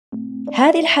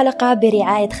هذه الحلقة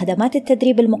برعاية خدمات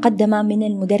التدريب المقدمة من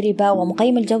المدربة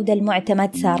ومقيم الجودة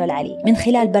المعتمد سارة العلي. من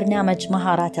خلال برنامج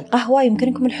مهارات القهوة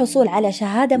يمكنكم الحصول على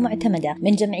شهادة معتمدة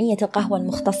من جمعية القهوة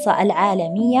المختصة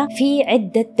العالمية في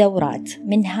عدة دورات،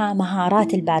 منها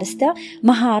مهارات الباريستا،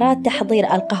 مهارات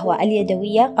تحضير القهوة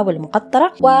اليدوية أو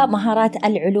المقطرة، ومهارات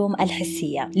العلوم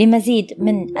الحسية. لمزيد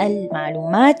من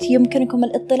المعلومات يمكنكم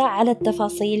الاطلاع على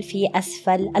التفاصيل في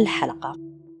أسفل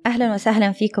الحلقة. أهلا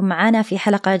وسهلا فيكم معنا في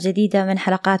حلقة جديدة من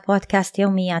حلقات بودكاست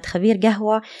يوميات خبير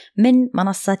قهوة من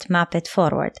منصة مابت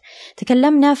فورورد.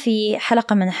 تكلمنا في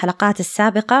حلقة من الحلقات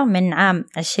السابقة من عام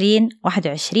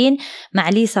 2021 مع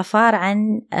لي صفار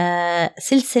عن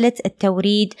سلسلة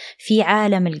التوريد في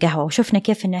عالم القهوة، وشفنا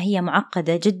كيف أنها هي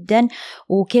معقدة جدا،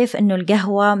 وكيف أنه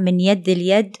القهوة من يد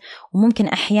ليد وممكن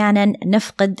أحيانا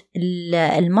نفقد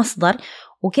المصدر،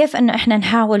 وكيف أنه إحنا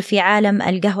نحاول في عالم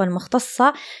القهوة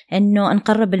المختصة أنه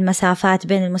نقرب المسافات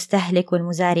بين المستهلك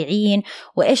والمزارعين،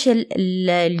 وإيش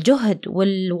الجهد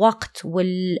والوقت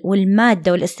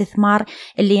والمادة والاستثمار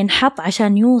اللي ينحط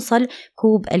عشان يوصل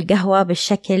كوب القهوة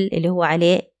بالشكل اللي هو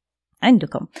عليه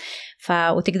عندكم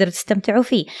وتقدروا تستمتعوا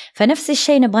فيه. فنفس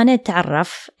الشيء نبغى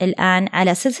نتعرف الآن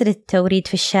على سلسلة التوريد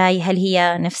في الشاي، هل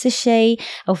هي نفس الشيء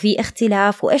أو في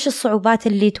اختلاف، وإيش الصعوبات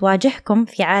اللي تواجهكم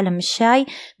في عالم الشاي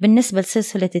بالنسبة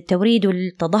لسلسلة التوريد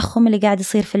والتضخم اللي قاعد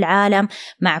يصير في العالم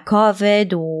مع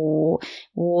كوفيد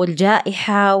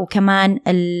والجائحة، وكمان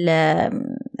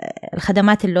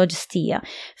الخدمات اللوجستية.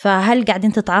 فهل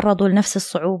قاعدين تتعرضوا لنفس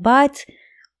الصعوبات؟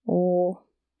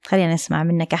 وخلينا نسمع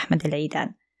منك أحمد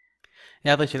العيدان.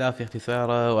 يعطيك العافية أختي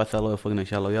سارة، وأسأل الله يوفقنا إن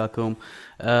شاء الله وياكم.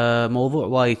 موضوع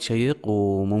وايد شيق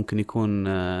وممكن يكون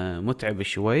متعب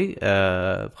شوي،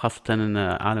 خاصة أن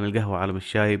عالم القهوة وعالم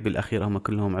الشاي بالأخير هم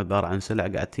كلهم عبارة عن سلع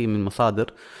قاعدين من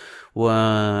مصادر.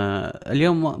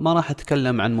 واليوم ما راح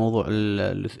أتكلم عن موضوع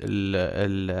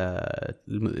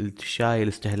الشاي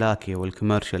الاستهلاكي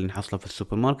والكوميرشال اللي نحصله في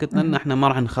السوبر ماركت، لأن احنا ما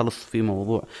راح نخلص في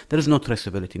موضوع there is no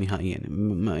traceability نهائيا.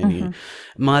 يعني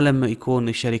ما لما يكون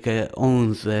الشركة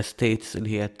owns states اللي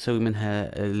هي تسوي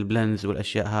منها البلندز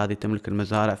والأشياء هذه، تملك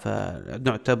المزارع،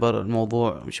 فنعتبر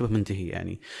الموضوع شبه منتهي.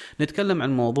 يعني نتكلم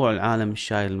عن موضوع العالم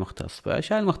الشاي المختص.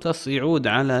 فالشاي المختص يعود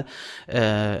على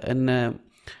أن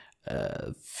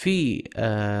في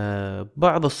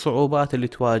بعض الصعوبات اللي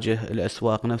تواجه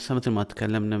الأسواق نفسها، مثل ما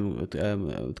تكلمنا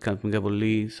من قبل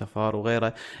لي صفار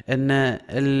وغيره، أن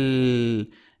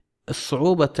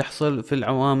الصعوبة تحصل في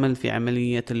العوامل في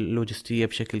عملية اللوجستية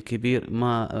بشكل كبير،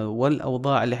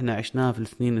 والأوضاع اللي احنا عشناها في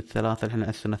السنين الثلاثة، اللي احنا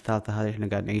السنة الثالثة هذه احنا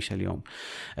قاعد نعيشها اليوم.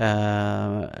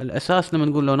 الأساس لما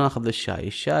نقول لو ناخذ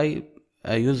الشاي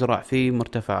يزرع في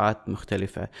مرتفعات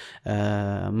مختلفة،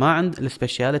 ما عند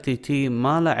السبيشاليتي تي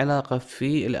ما له علاقة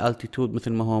في الالتيتود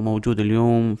مثل ما هو موجود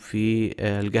اليوم في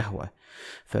القهوة.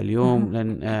 فاليوم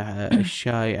لأن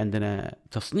الشاي عندنا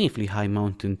تصنيف لهاي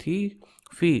ماونتن تي،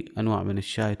 في أنواع من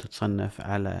الشاي تتصنف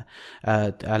على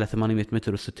 800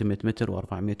 متر و600 متر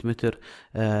و400 متر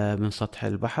من سطح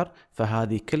البحر.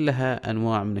 فهذه كلها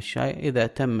أنواع من الشاي إذا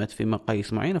تمت في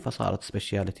مقاييس معينة فصارت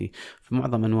سبيشاليتي. في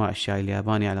معظم أنواع الشاي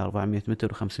الياباني على 400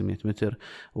 متر و500 متر،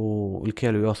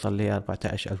 والكيلو يوصل ل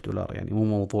 $14,000. يعني مو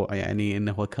موضوع يعني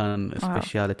إنه هو كان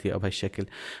سبيشاليتي أو بهالشكل.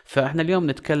 فإحنا اليوم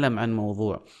نتكلم عن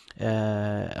موضوع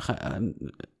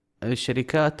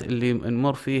الشركات اللي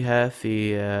نمر فيها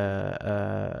في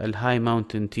الهاي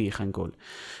ماونتن تي. خلينا نقول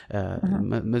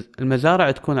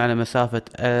المزارع تكون على مسافة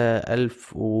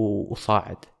 1000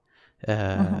 وصاعد،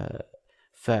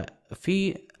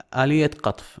 ففي آلية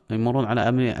قطف يمرون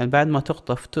على بعد ما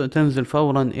تقطف تنزل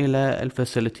فورا إلى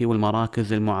الفاسيلتي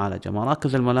والمراكز المعالجة.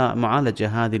 مراكز المعالجة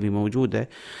هذه اللي موجودة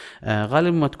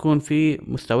غالبا ما تكون في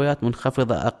مستويات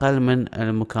منخفضة أقل من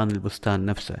مكان البستان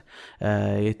نفسه.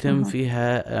 يتم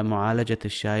فيها معالجة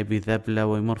الشاي بذبلة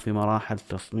ويمر في مراحل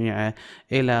تصنيعه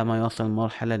إلى ما يوصل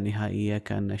المرحلة النهائية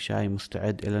كأن الشاي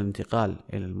مستعد إلى الانتقال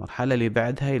إلى المرحلة اللي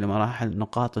بعدها، إلى مراحل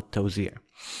نقاط التوزيع.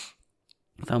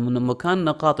 فمن مكان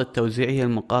نقاط التوزيع هي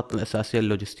النقاط الأساسية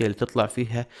اللوجستية اللي تطلع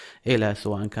فيها إلى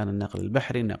سواء كان النقل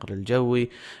البحري، النقل الجوي،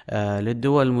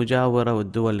 للدول المجاورة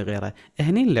والدول الغيرة.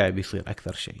 هني اللعب يصير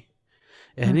أكثر شيء.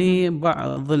 هني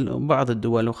بعض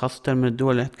الدول وخاصة من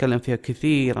الدول اللي نتكلم فيها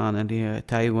كثيرا اللي هي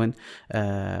تايوان،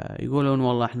 يقولون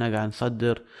والله احنا قاعد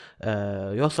نصدر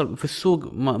يوصل في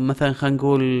السوق مثلا خلينا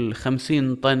نقول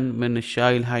 50 طن من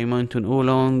الشاي الهاي ماونتن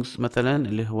أولونغز مثلا،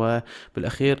 اللي هو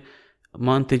بالأخير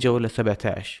ما انتجوا إلا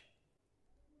 17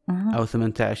 أو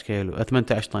 18 كيلو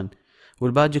 18 طن،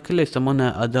 والباقي كله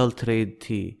يسمونه adulterated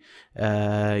tea.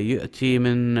 يأتي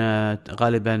من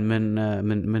غالبا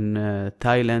من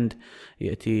تايلاند،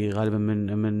 يأتي غالبا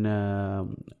من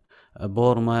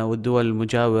بورما والدول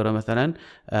المجاورة مثلا،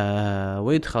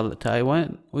 ويدخل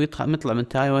تايوان مطلع من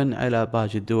تايوان على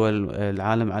باقي الدول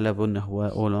العالم على بأنه هو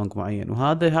أولونج معين.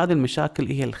 هذه المشاكل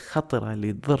هي الخطرة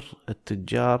اللي تضر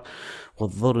التجار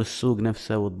وتضر السوق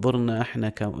نفسه وتضرنا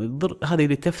احنا هذه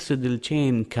اللي تفسد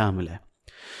التشين كاملة.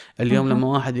 اليوم لما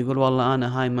واحد يقول والله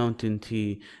انا هاي ماونتن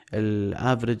تي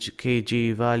الافريج كي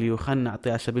جي فاليو، خلنا نعطي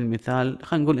على سبيل المثال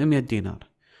خلينا نقول 100 دينار،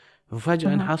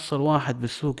 وفجأة نحصل واحد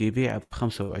بالسوق يبيع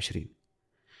ب25،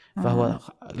 فهو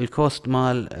الكوست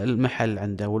مال المحل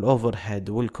عنده والأوفر هيد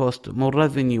والكوست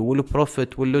والريفينيو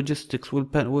والبروفيت واللوجيستكس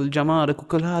والجمارك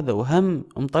وكل هذا، وهم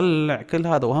مطلع كل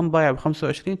هذا وهم بايع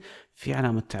ب25، في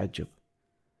علامة تعجب.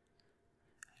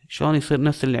 شلون يصير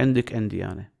نفس اللي عندك عندي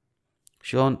أنا؟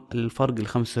 شلون الفرق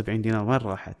 75 دينار وين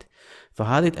راحت؟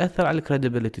 فهذه تأثر على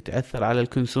الكريديبيليتي، تأثر على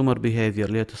الكونسومر بيهيفير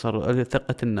اللي هي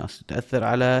ثقة الناس، تأثر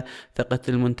على ثقة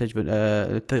المنتج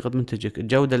ثقة منتجك،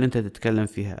 الجودة اللي انت تتكلم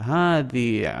فيها.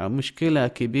 هذه مشكلة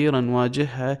كبيرة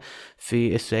نواجهها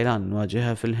في السيلان،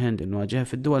 نواجهها في الهند، نواجهها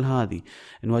في الدول هذه،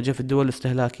 نواجهها في الدول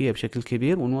الاستهلاكية بشكل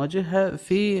كبير، ونواجهها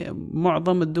في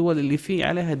معظم الدول اللي فيه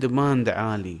عليها ديماند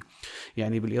عالي.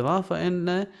 يعني بالإضافة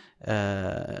أن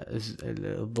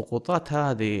الضغوطات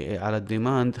هذه على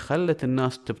الديماند خلت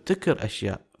الناس تبتكر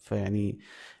أشياء. فيعني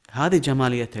هذه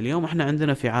جمالية اليوم. احنا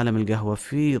عندنا في عالم القهوة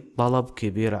في طلب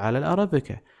كبير على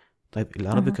الأرابيكا. طيب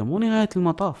الأرابيكا مو نهاية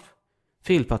المطاف،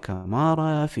 في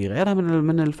الباكامارا، في غيرها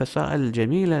من الفسائل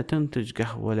الجميلة تنتج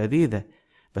قهوة لذيذة،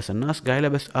 بس الناس قايلة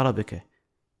بس أرابيكا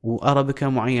وأرابيكا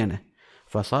معينة.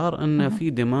 فصار أن في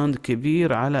ديماند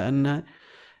كبير على أن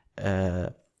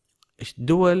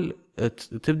دول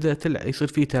تبدأ يصير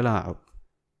فيه تلاعب،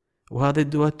 وهذا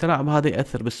الدول التلاعب هذا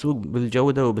يأثر بالسوق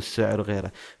بالجودة وبالسعر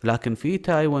وغيره. لكن في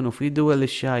تايوان وفي دول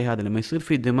الشاي هذا لما يصير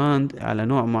في ديماند على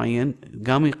نوع معين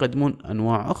قاموا يقدمون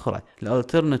أنواع أخرى،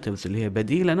 الالترناتيفز اللي هي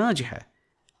بديلة ناجحة.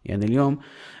 يعني اليوم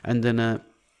عندنا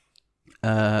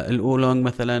الأولونج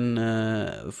مثلا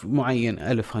معين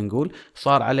ألف هنقول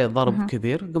صار عليه ضرب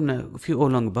كبير، قمنا في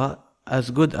أولونج با as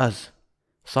good as،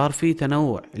 صار في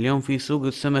تنوع. اليوم في سوق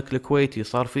السمك الكويتي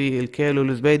صار في الكيلو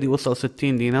الزبيدي وصل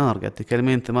 60 دينار، قاعد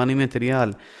تكلمين 800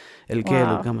 ريال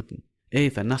الكيلو. قامت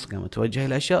فالناس قامت توجه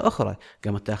الى اشياء اخرى،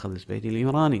 قامت تاخذ الزبيدي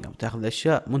الايراني، قامت تاخذ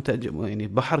اشياء منتج يعني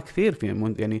بحر كثير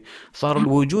في يعني صار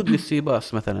الوجود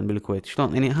للسيباس مثلا بالكويت.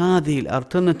 شلون يعني هذه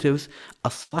الالترناتيفز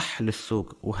الصح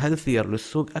للسوق وهيلثير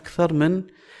للسوق اكثر من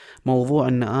موضوع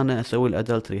ان انا اسوي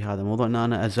الادلتري، هذا موضوع ان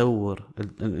انا ازور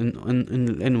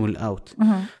الان والاوت.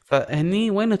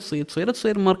 فهني وين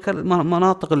تصير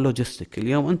مناطق اللوجستيك.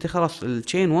 اليوم انت خلاص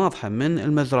التشين واضحه من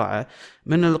المزرعه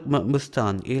من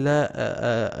البستان الى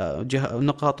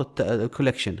نقاط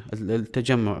الكولكشن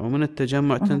التجمع، ومن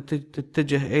التجمع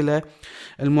تتجه الى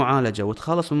المعالجه،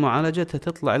 وتخلص من المعالجه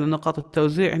تطلع الى نقاط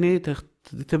التوزيع. هني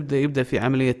يبدا في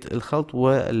عمليه الخلط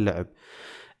واللعب.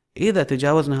 اذا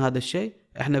تجاوزنا هذا الشيء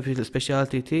احنا في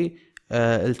السبيشالتي تي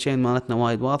التشين مالتنا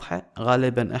وايد واضحه.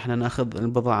 غالبا احنا ناخذ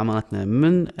البضاعه مالتنا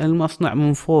من المصنع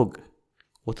من فوق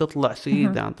وتطلع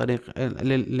سيده عن طريق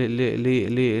اللي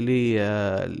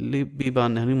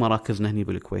بيبان هني مراكزنا هني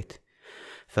بالكويت.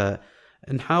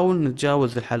 فنحاول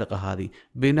نتجاوز الحلقه هذه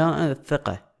بناء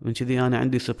الثقه. من كذي انا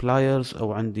عندي سبلايرز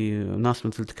او عندي ناس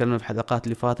مثل تكلمنا في الحلقات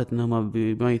اللي فاتت انهم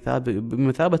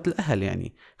بمثابه الاهل.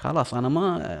 يعني خلاص انا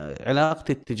ما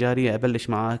علاقتي التجاريه ابلش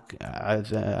معاك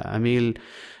عميل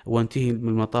وانتهي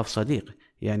بالمطاف صديق.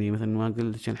 يعني مثل ما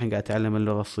قلت الحين قاعد اتعلم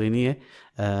اللغه الصينيه،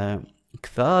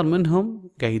 كثار منهم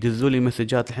قاعد يدزوا لي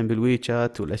مسجات الحين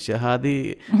بالويتشات والاشياء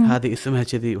هذه اسمها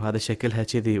كذي وهذا شكلها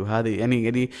كذي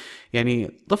وهذه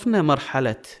يعني طفنا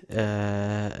مرحله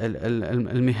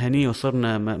المهنيه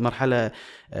وصرنا مرحله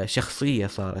شخصيه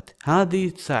صارت. هذه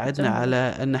تساعدنا على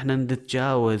ان احنا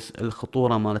نتجاوز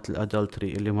الخطوره مالت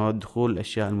الادلتري اللي هو دخول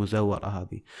الاشياء المزوره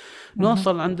هذه.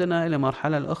 نوصل عندنا الى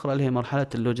مرحله الاخرى اللي هي مرحله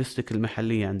اللوجستيك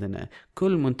المحليه. عندنا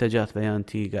كل منتجات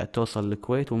بيانتي قاعد توصل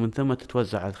الكويت ومن ثم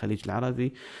تتوزع على الخليج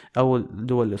العربي او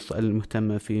الدول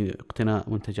المهتمه في اقتناء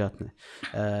منتجاتنا.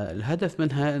 الهدف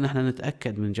منها ان احنا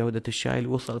نتاكد من جوده الشاي اللي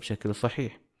وصل بشكل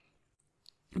صحيح،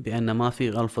 بأن ما في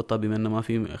غلفطة، بأن ما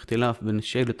في اختلاف بين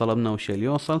الشيء اللي طلبنا والشيء اللي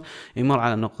يوصل. يمر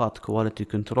على نقاط كواليتي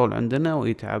كنترول عندنا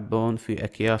ويتعبون في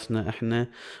أكياسنا احنا،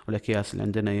 والأكياس اللي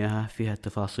عندنا إياها فيها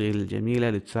التفاصيل الجميلة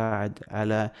اللي تساعد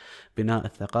على بناء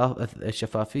الثقافة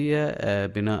الشفافية،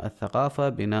 بناء الثقافة،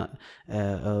 بناء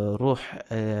روح.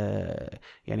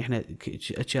 يعني احنا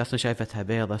أكياسنا شايفتها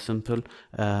بيضة سمبل،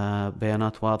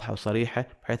 بيانات واضحة وصريحة،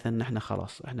 بحيث ان احنا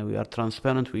خلاص احنا we are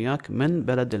transparent وياك من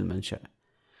بلد المنشأ.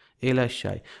 إلى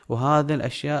الشاي. وهذه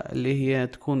الأشياء اللي هي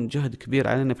تكون جهد كبير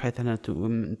علينا بحيث أن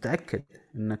نتأكد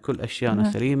أن كل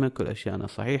أشياءنا سليمة، كل أشياءنا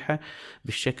صحيحة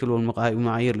بالشكل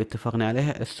والمعايير اللي اتفقنا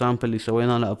عليها. السامبل اللي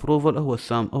سوينا له أبروفل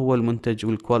هو المنتج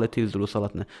والكواليتيز اللي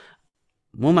وصلتنا.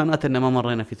 مو معناته أن ما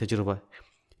مرينا في تجربة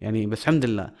يعني، بس الحمد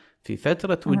لله في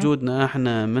فترة وجودنا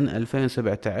احنا من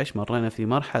 2017 مرينا في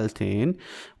مرحلتين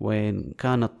وين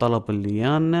كان الطلب اللي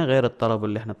يانا غير الطلب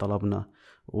اللي احنا طلبناه.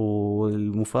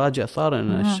 والمفاجأة صار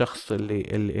ان الشخص اللي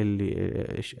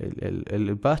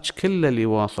الباتش كله اللي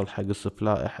واصل حق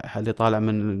السبلاي اللي طالع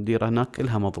من الديره هناك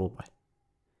كلها مضروبة.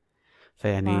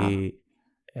 فيعني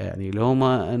يعني لو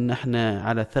ما ان احنا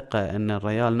على ثقة ان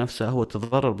الريال نفسه هو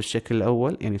تضرر بالشكل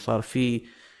الاول، يعني صار في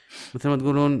مثل ما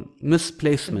تقولون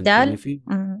misplacement، يعني في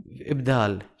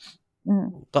ابدال.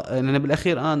 لان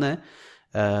بالاخير انا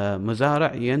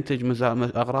مزارع ينتج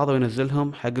اغراضه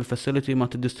وينزلهم حق الفاسيلتي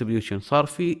مالت الديستريبيوشن، صار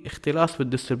في اختلاس في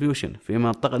الديستريبيوشن في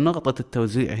نقطة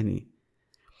التوزيع هني.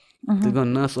 تلقون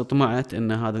الناس اطمعت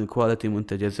ان هذا الكواليتي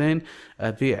منتجه زين،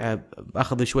 ابيع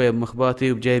باخذ شويه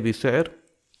بمخباتي وبجيبي سعر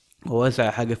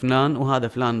ووزع حق فلان، وهذا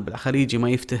فلان بالخليجي ما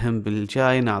يفتهم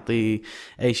بالشاي نعطيه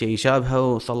اي شيء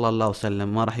يشابهه وصلى الله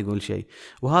وسلم ما راح يقول شيء.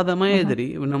 وهذا ما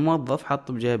يدري انه موظف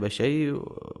حط بجيبه شيء.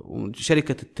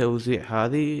 وشركة التوزيع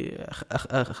هذه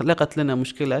خلقت لنا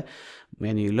مشكلة،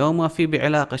 يعني لو ما في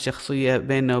بعلاقة شخصية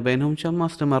بيننا وبينهم كان ما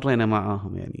استمرينا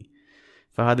معاهم يعني.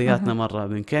 فهذه ياتنا مرة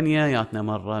من كينيا، ياتنا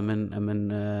مرة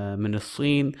من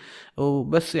الصين،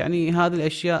 وبس يعني هذه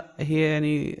الأشياء هي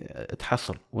يعني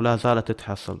تحصل ولا زالت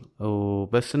تحصل.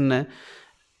 وبس إنه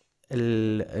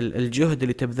الجهد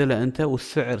اللي تبذله أنت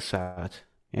والسعر ساعات،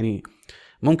 يعني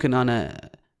ممكن أنا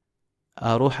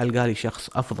أروح ألقالي شخص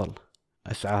أفضل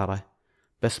أسعاره،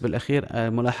 بس بالأخير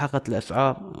ملاحقة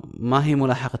الأسعار ما هي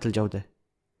ملاحقة الجودة.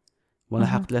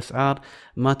 ملاحقة الأسعار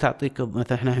ما تعطيك،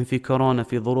 مثلا احنا الحين في كورونا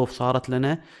في ظروف صارت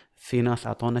لنا، في ناس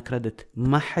عطونا كريدت،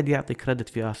 ما حد يعطي كريدت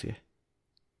في آسيا.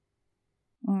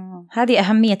 هذه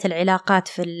أهمية العلاقات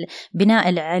في بناء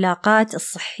العلاقات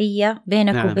الصحية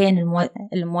بينك نعم. وبين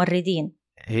الموردين.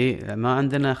 هي ما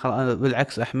عندنا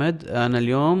بالعكس أحمد، أنا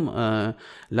اليوم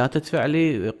لا تدفع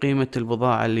لي قيمة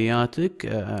البضاعة اللي ياتك،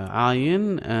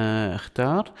 عاين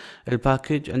اختار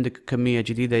الباكج، عندك كمية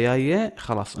جديدة جاية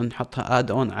خلاص نحطها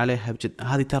آد أون عليها بجد.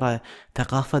 هذه ترى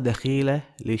ثقافة دخيلة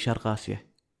لشرق آسيا.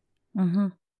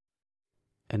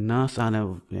 الناس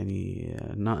أنا يعني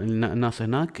الناس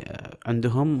هناك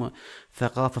عندهم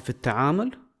ثقافة في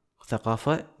التعامل،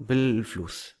 ثقافة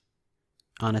بالفلوس.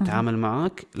 أنا أتعامل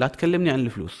معاك لا تكلمني عن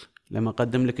الفلوس، لما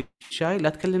أقدم لك الشاي لا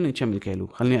تكلمني كم الكيلو،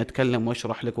 خلني أتكلم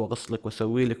وأشرح لك وأقص لك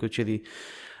وأسوي لك وكذي.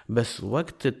 بس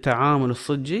وقت التعامل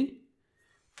الصجي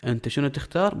أنت شنو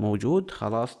تختار موجود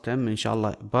خلاص تم، إن شاء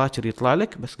الله باكر يطلع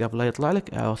لك، بس قبل لا يطلع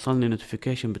لك أوصلني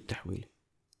نوتيفيكيشن بالتحويل.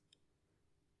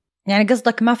 يعني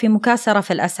قصدك ما في مكاسرة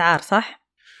في الأسعار صح؟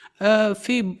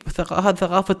 في هذه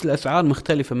ثقافة الأسعار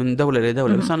مختلفة من دولة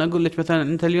لدولة. بس أنا أقول لك مثلا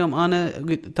أنت اليوم أنا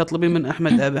تطلبي من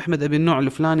أحمد أبي النوع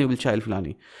الفلاني وبالشاي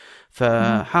الفلاني،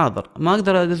 فحاضر ما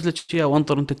أقدر أدز لك شيء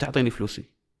وأنطر أنت تعطيني فلوسي.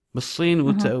 بالصين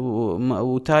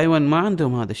وتايوان ما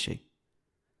عندهم هذا الشيء،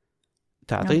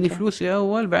 تعطيني فلوسي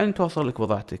أول بعدين توصل لك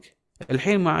بضاعتك.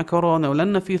 الحين مع كورونا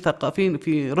ولأن في ثقافين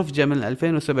في رفجة من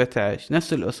 2017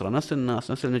 نفس الأسرة نفس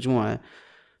الناس نفس المجموعة،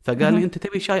 فقال لي أنت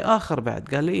تبي شاي آخر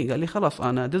بعد؟ قال لي خلاص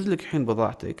أنا أدز لك الحين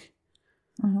بضاعتك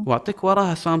وأعطيك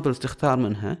وراها سامبلز تختار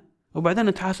منها، وبعدين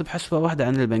نتحاسب حسبة واحدة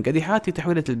عن البنك. هذه حالتي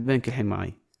تحويلة البنك الحين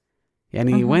معي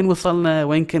يعني. وين وصلنا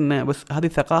وين كنا؟ بس هذه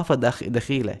ثقافة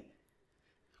دخيلة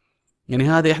يعني.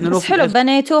 هذه احنا بس حلو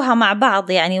بنيتوها مع بعض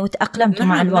يعني وتأقلمتوا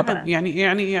مع الوضع. نعم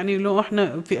يعني لو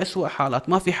احنا في أسوأ حالات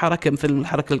ما في حركة مثل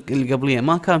الحركة اللي قبلية،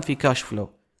 ما كان في كاش فلو،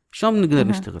 شلون نقدر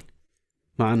نشتغل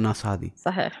مع الناس هذه؟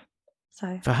 صحيح.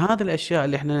 فهذه الأشياء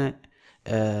اللي احنا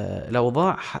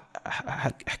الأوضاع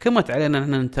حكمت علينا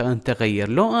أن نتغير.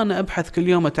 لو أنا أبحث كل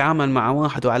يوم أتعامل مع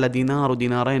واحد وعلى دينار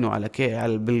ودينارين وعلى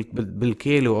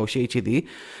بالكيلو أو شيء كذي،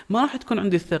 ما راح تكون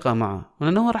عندي الثقة معه،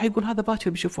 لأنه راح يقول هذا باكر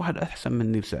بيشوف واحد أحسن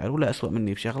مني بسعر ولا أسوأ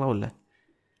مني بشغلة ولا.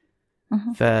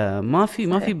 فما في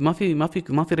ما في ما في ما في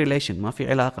ما في ريليشن، ما في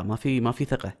علاقة، ما في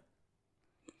ثقة.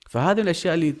 فهذه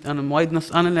الأشياء اللي أنا وايد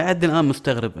ناس أنا لحد الآن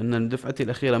مستغرب أن دفعتي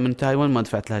الأخيرة من تايوان ما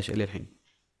دفعت لها شيء للحين.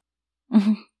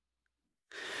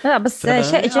 لا بس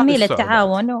شيء جميل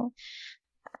التعاون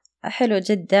حلو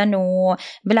جدا.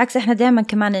 وبالعكس احنا دائما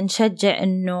كمان نشجع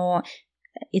انه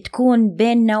تكون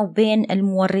بيننا وبين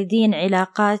الموردين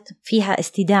علاقات فيها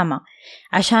استدامة،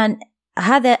 عشان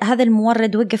هذا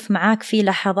المورد وقف معاك في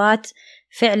لحظات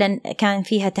فعلا كان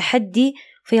فيها تحدي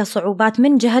فيها صعوبات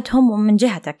من جهتهم ومن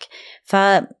جهتك.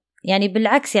 يعني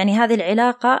بالعكس يعني هذه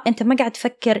العلاقة انت ما قاعد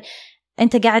تفكر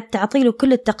أنت قاعد تعطيله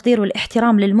كل التقدير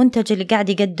والاحترام للمنتج اللي قاعد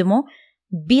يقدمه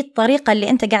بالطريقة اللي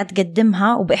أنت قاعد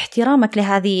تقدمها، وباحترامك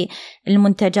لهذه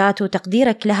المنتجات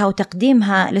وتقديرك لها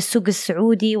وتقديمها للسوق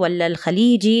السعودي ولا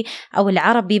الخليجي أو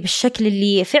العربي بالشكل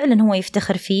اللي فعلا هو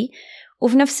يفتخر فيه.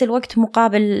 وفي نفس الوقت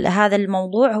مقابل هذا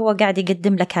الموضوع هو قاعد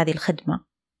يقدم لك هذه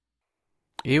الخدمة.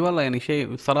 اي والله يعني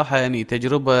شيء صراحة يعني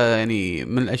تجربة يعني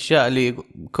من الاشياء اللي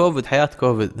كوفيد، حياة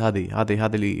كوفيد هذه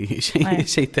اللي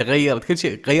شيء تغيرت كل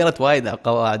شيء، غيرت وايد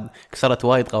قواعد، كسرت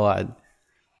وايد قواعد.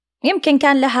 يمكن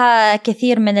كان لها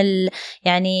كثير من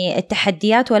يعني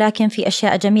التحديات، ولكن في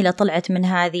أشياء جميلة طلعت من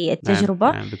هذه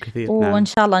التجربة. نعم بكثير. وإن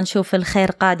شاء الله نشوف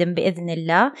الخير قادم بإذن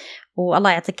الله.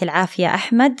 والله يعطيك العافية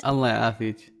أحمد. الله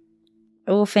يعافيك.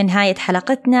 وفي نهاية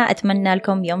حلقتنا أتمنى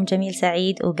لكم يوم جميل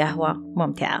سعيد وقهوة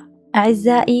ممتعة.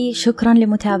 أعزائي، شكرا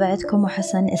لمتابعتكم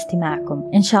وحسن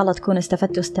استماعكم. إن شاء الله تكونوا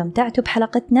استفدتوا واستمتعتوا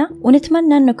بحلقتنا،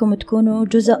 ونتمنى أنكم تكونوا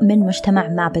جزء من مجتمع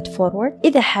مابت فورورد.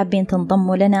 إذا حابين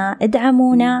تنضموا لنا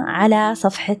ادعمونا على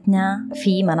صفحتنا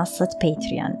في منصة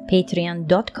باتريون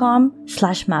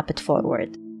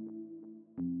patreon.com/mapitforward.